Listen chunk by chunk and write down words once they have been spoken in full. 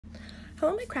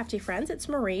Hello my crafty friends, it's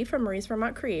Marie from Marie's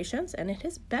Vermont Creations, and it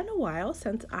has been a while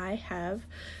since I have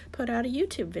put out a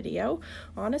YouTube video.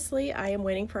 Honestly, I am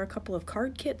waiting for a couple of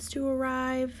card kits to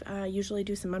arrive. I usually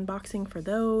do some unboxing for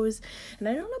those, and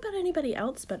I don't know about anybody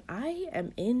else, but I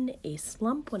am in a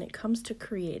slump when it comes to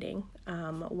creating.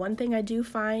 One thing I do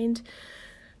find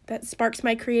that sparks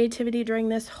my creativity during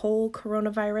this whole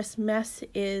coronavirus mess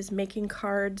is making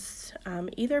cards,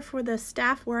 either for the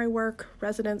staff where I work,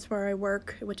 residents where I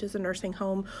work, which is a nursing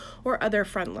home, or other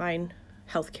frontline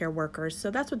healthcare workers.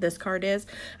 So that's what this card is.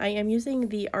 I am using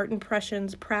the Art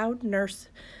Impressions Proud Nurse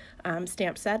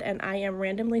stamp set, and I am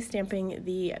randomly stamping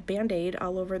the Band-Aid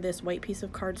all over this white piece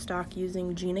of cardstock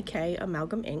using GinaK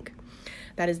amalgam ink.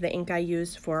 That is the ink I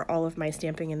use for all of my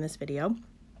stamping in this video.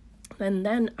 And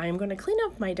then I'm going to clean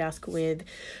up my desk with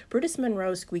Brutus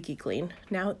Monroe Squeaky Clean.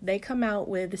 Now, they come out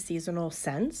with seasonal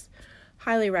scents.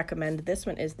 Highly recommend. This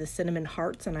one is the Cinnamon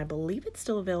Hearts, and I believe it's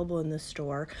still available in the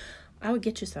store. I would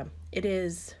get you some. It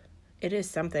is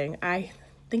something. I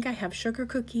think I have sugar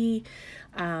cookie.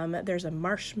 There's a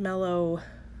marshmallow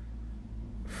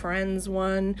friends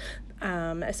one.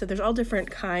 So there's all different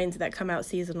kinds that come out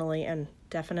seasonally, and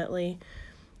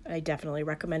I definitely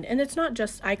recommend. And it's not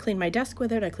just I clean my desk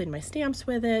with it, I clean my stamps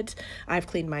with it, I've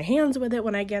cleaned my hands with it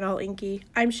when I get all inky.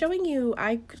 I'm showing you,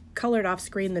 I colored off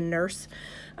screen the nurse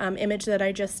image that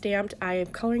I just stamped. I am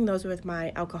coloring those with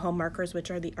my alcohol markers, which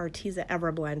are the Arteza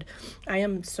Everblend. I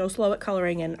am so slow at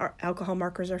coloring, and alcohol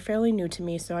markers are fairly new to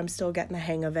me, so I'm still getting the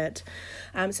hang of it.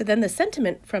 So then the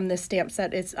sentiment from this stamp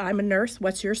set is, I'm a nurse,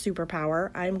 what's your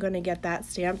superpower? I'm going to get that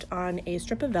stamped on a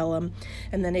strip of vellum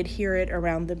and then adhere it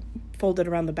folded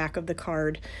around the back of the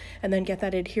card, and then get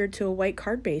that adhered to a white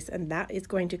card base, and that is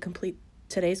going to complete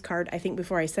today's card. I think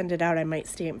before I send it out, I might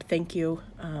stamp thank you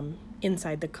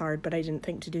inside the card, but I didn't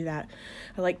think to do that.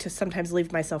 I like to sometimes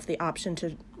leave myself the option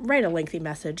to write a lengthy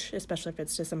message, especially if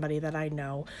it's to somebody that I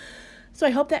know. So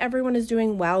I hope that everyone is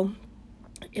doing well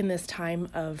in this time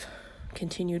of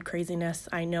continued craziness.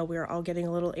 I know we're all getting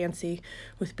a little antsy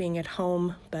with being at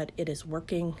home, but it is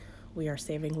working. We are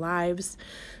saving lives.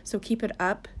 So keep it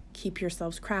up. Keep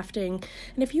yourselves crafting.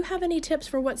 And if you have any tips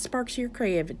for what sparks your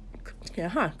creativity,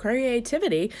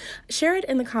 share it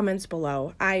in the comments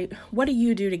below. What do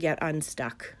you do to get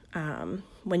unstuck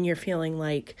when you're feeling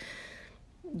like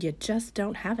you just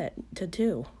don't have it to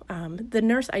do? The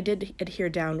nurse I did adhere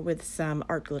down with some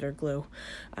art glitter glue,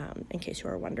 in case you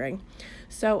were wondering.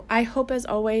 So I hope, as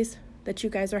always, that you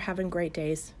guys are having great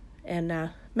days.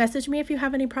 And message me if you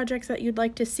have any projects that you'd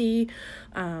like to see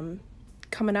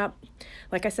coming up.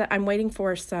 Like I said, I'm waiting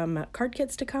for some card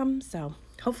kits to come, so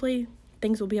hopefully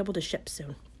things will be able to ship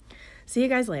soon. See you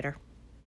guys later.